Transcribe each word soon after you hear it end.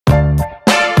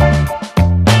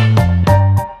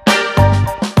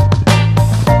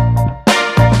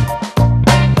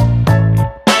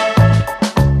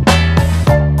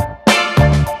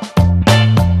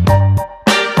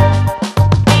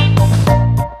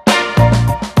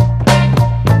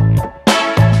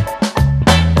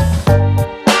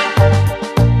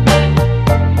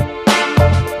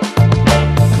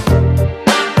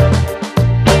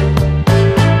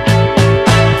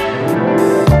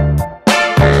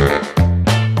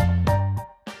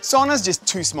Sauna's just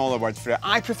too small a word for it.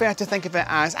 I prefer to think of it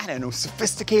as, I don't know,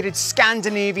 sophisticated,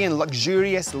 Scandinavian,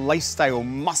 luxurious lifestyle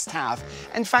must-have.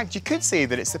 In fact, you could say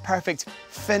that it's the perfect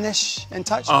finish and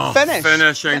touch. Oh,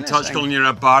 finishing touch, Colin, you're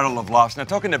a barrel of laughs. Now,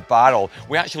 talking to barrel,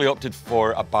 we actually opted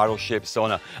for a barrel-shaped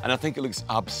sauna, and I think it looks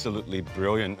absolutely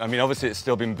brilliant. I mean, obviously it's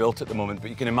still being built at the moment, but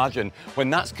you can imagine when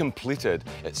that's completed,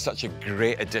 it's such a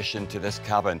great addition to this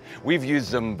cabin. We've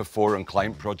used them before on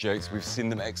client projects, we've seen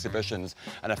them at exhibitions,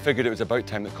 and I figured it was about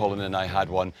time that Colin and I had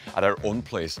one at our own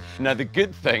place. Now, the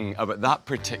good thing about that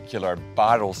particular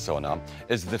barrel sauna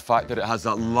is the fact that it has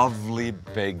that lovely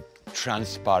big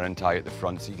transparent eye at the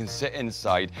front, so you can sit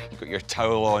inside, you've got your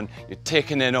towel on, you're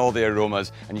taking in all the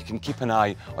aromas, and you can keep an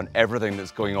eye on everything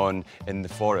that's going on in the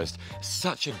forest.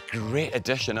 Such a great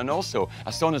addition, and also a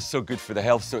sauna is so good for the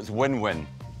health, so it's win-win.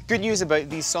 Good news about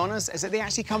these saunas is that they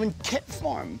actually come in kit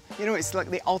form. You know, it's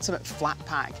like the ultimate flat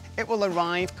pack. It will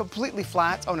arrive completely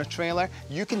flat on a trailer.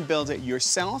 You can build it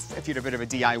yourself if you're a bit of a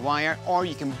DIYer, or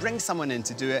you can bring someone in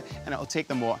to do it, and it'll take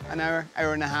them, what, an hour,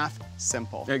 hour and a half?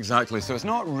 Simple. Exactly, so it's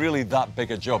not really that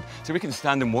big a job. So we can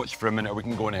stand and watch for a minute, or we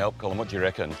can go and help. Colin, what do you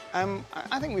reckon?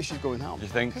 I think we should go and help. You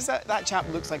think? Because that chap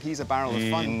looks like he's a barrel of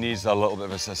fun. He needs a little bit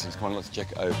of assistance. Come on, let's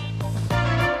check it out.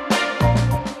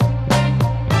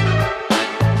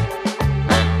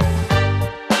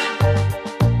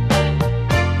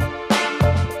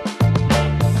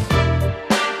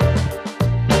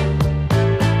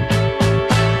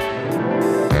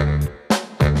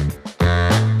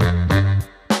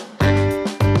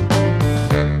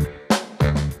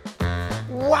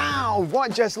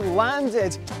 What just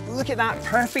landed? Look at that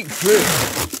perfect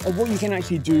proof of what you can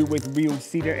actually do with Real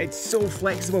Cedar. It's so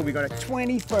flexible. We got a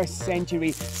 21st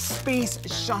century space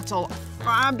shuttle,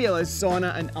 fabulous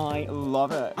sauna, and I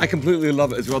love it. I completely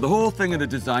love it as well. The whole thing of the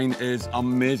design is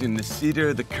amazing. The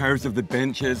cedar, the curves of the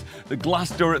benches, the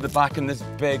glass door at the back, and this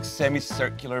big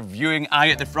semicircular viewing eye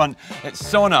at the front. It's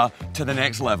sauna to the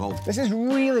next level. This is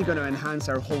really going to enhance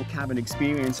our whole cabin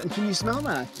experience. And can you smell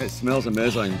that? It smells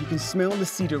amazing. You can smell the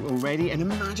cedar already, and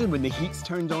imagine when the heat's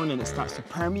turned on and it starts to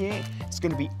permeate, it's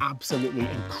going to be absolutely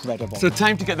incredible. So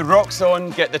time to get the rocks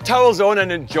on, get the towels on,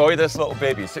 and enjoy this little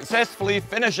baby. Successfully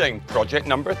finishing project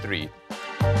number 3.